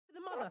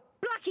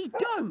Blackie,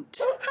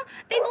 don't!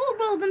 They've all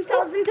rolled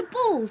themselves into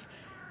balls.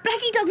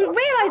 Blackie doesn't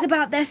realise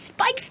about their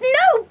spikes.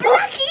 No,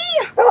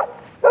 Blackie!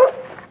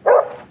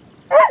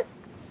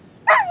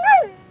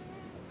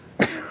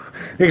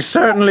 He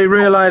certainly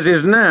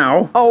realises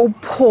now. Oh,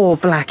 poor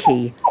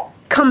Blackie.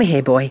 Come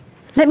here, boy.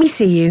 Let me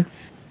see you.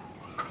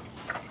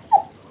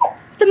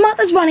 The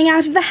mother's running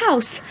out of the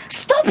house.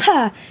 Stop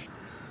her!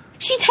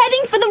 She's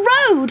heading for the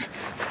road.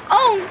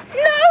 Oh,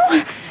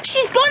 no!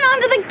 She's gone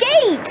under the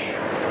gate!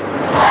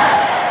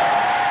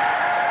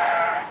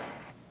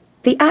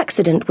 The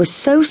accident was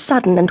so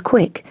sudden and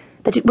quick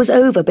that it was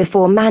over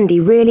before Mandy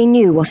really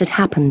knew what had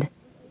happened.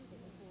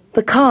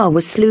 The car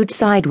was slewed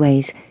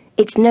sideways,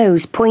 its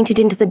nose pointed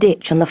into the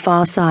ditch on the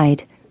far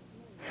side.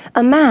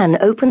 A man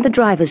opened the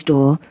driver's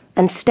door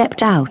and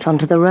stepped out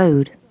onto the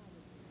road.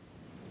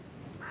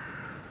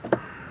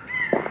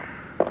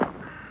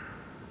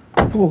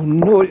 Oh,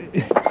 no.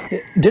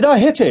 Did I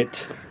hit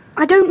it?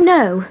 I don't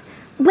know.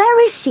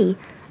 Where is she?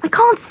 I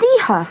can't see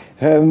her.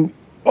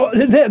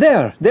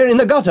 There, in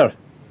the gutter.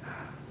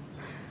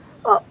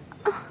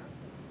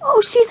 Oh,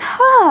 she's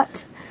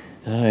hurt.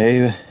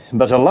 Aye,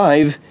 but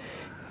alive.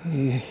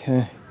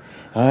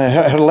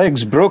 Her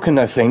leg's broken,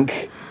 I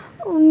think.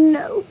 Oh,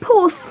 no,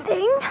 poor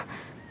thing.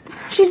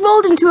 She's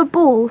rolled into a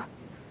ball.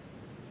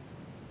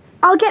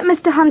 I'll get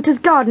Mr. Hunter's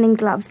gardening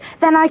gloves,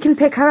 then I can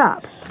pick her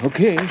up.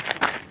 Okay.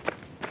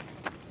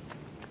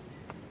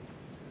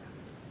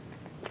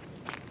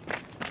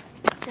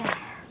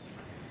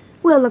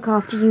 We'll look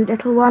after you,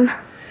 little one.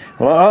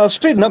 Well, I'll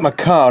straighten up my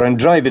car and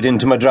drive it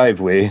into my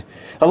driveway.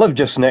 I live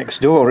just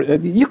next door.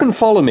 You can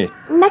follow me.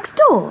 Next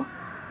door?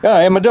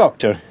 I am a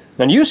doctor,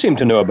 and you seem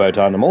to know about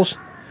animals.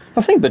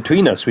 I think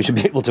between us we should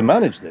be able to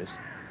manage this.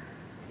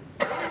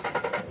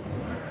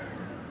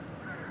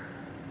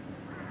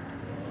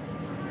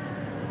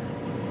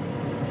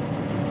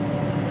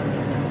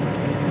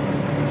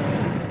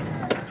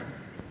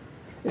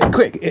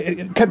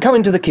 Quick, come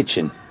into the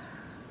kitchen.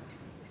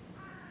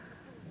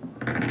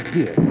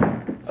 Here,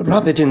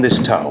 wrap it in this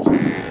towel.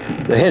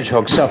 The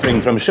hedgehog's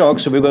suffering from shock,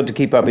 so we've got to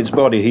keep up its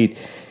body heat.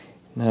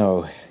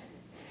 Now,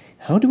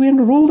 how do we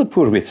enroll the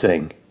poor wee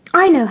thing?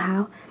 I know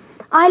how.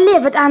 I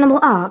live at Animal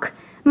Ark.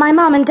 My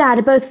mum and dad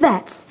are both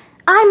vets.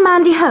 I'm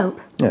Mandy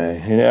Hope.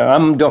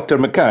 I'm Dr.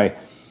 Mackay.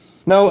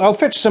 Now, I'll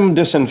fetch some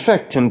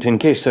disinfectant in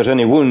case there's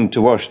any wound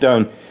to wash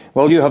down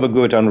while you have a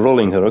go at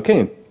unrolling her,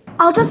 okay?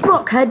 I'll just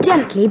rock her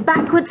gently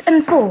backwards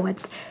and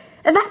forwards.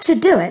 That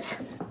should do it.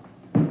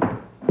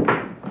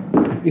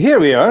 Here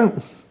we are.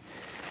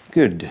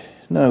 Good.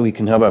 Now we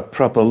can have a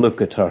proper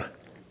look at her.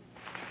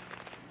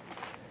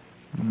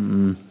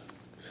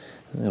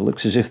 It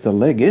looks as if the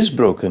leg is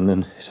broken,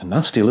 and it's a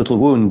nasty little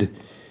wound.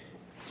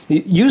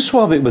 You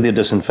swab it with your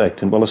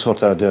disinfectant while I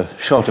sort out a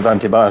shot of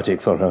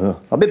antibiotic for her.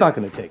 I'll be back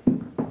in a tick.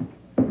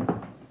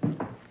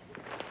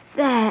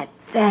 There,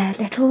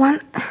 little one.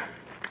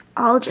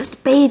 I'll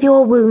just bathe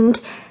your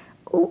wound.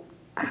 Oh,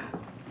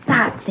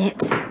 that's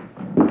it.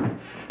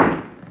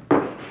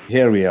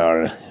 Here we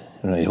are.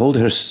 Right, hold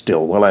her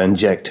still while I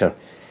inject her.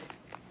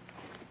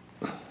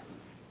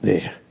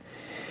 There.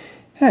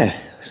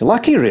 It's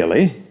lucky,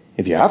 really.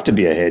 If you have to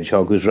be a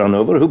hedgehog who's run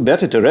over, who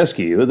better to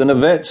rescue you than a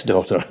vet's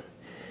daughter?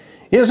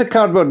 Here's a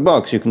cardboard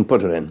box you can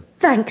put her in.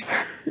 Thanks.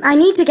 I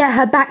need to get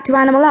her back to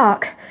Animal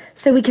Ark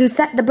so we can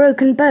set the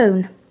broken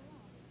bone.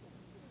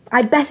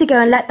 I'd better go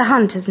and let the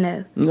hunters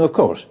know. Of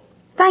course.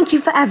 Thank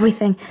you for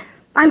everything.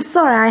 I'm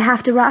sorry I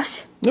have to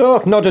rush.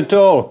 Oh, not at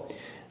all.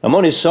 I'm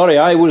only sorry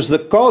I was the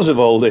cause of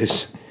all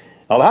this.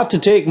 I'll have to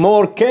take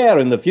more care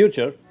in the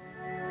future.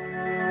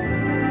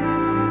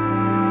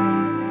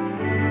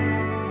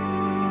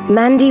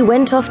 Mandy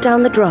went off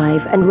down the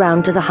drive and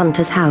round to the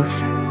hunter's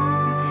house.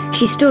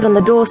 She stood on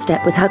the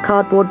doorstep with her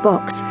cardboard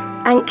box,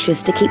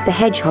 anxious to keep the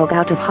hedgehog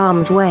out of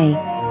harm's way.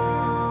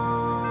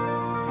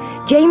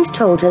 James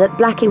told her that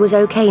Blackie was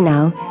okay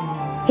now.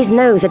 His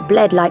nose had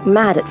bled like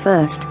mad at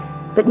first,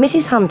 but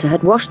Mrs. Hunter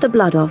had washed the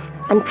blood off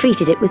and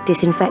treated it with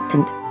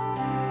disinfectant.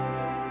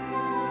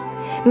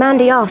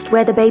 Mandy asked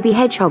where the baby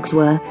hedgehogs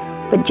were,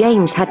 but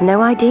James had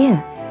no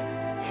idea.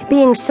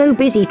 Being so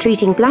busy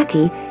treating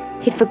Blackie,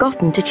 he'd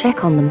forgotten to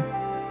check on them.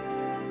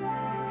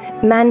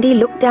 Mandy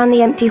looked down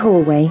the empty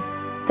hallway,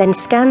 then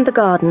scanned the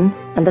garden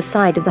and the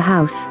side of the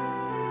house.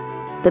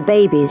 The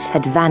babies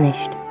had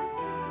vanished.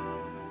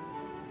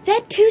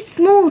 They're too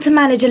small to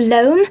manage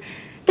alone.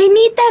 They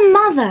need their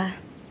mother.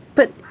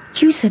 But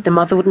you said the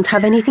mother wouldn't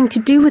have anything to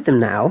do with them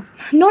now.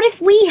 Not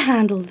if we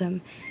handle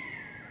them.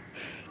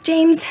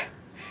 James,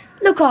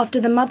 look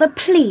after the mother,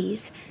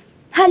 please.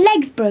 Her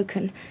leg's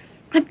broken.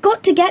 I've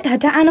got to get her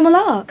to Animal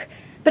Ark.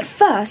 But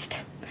first,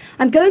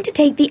 I'm going to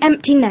take the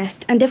empty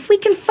nest, and if we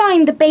can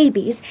find the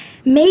babies,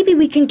 maybe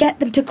we can get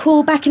them to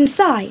crawl back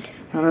inside.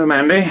 Hello,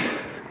 Mandy.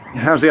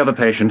 How's the other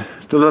patient?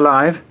 Still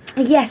alive?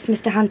 Yes,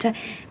 Mr. Hunter,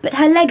 but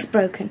her leg's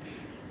broken.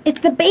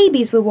 It's the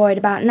babies we're worried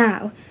about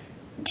now.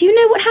 Do you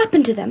know what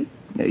happened to them?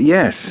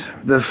 Yes.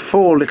 The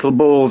 4 little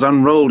balls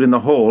unrolled in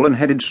the hall and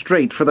headed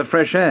straight for the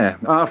fresh air,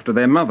 after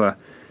their mother.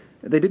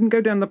 They didn't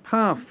go down the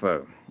path,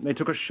 though. They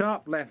took a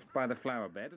sharp left by the flower bed.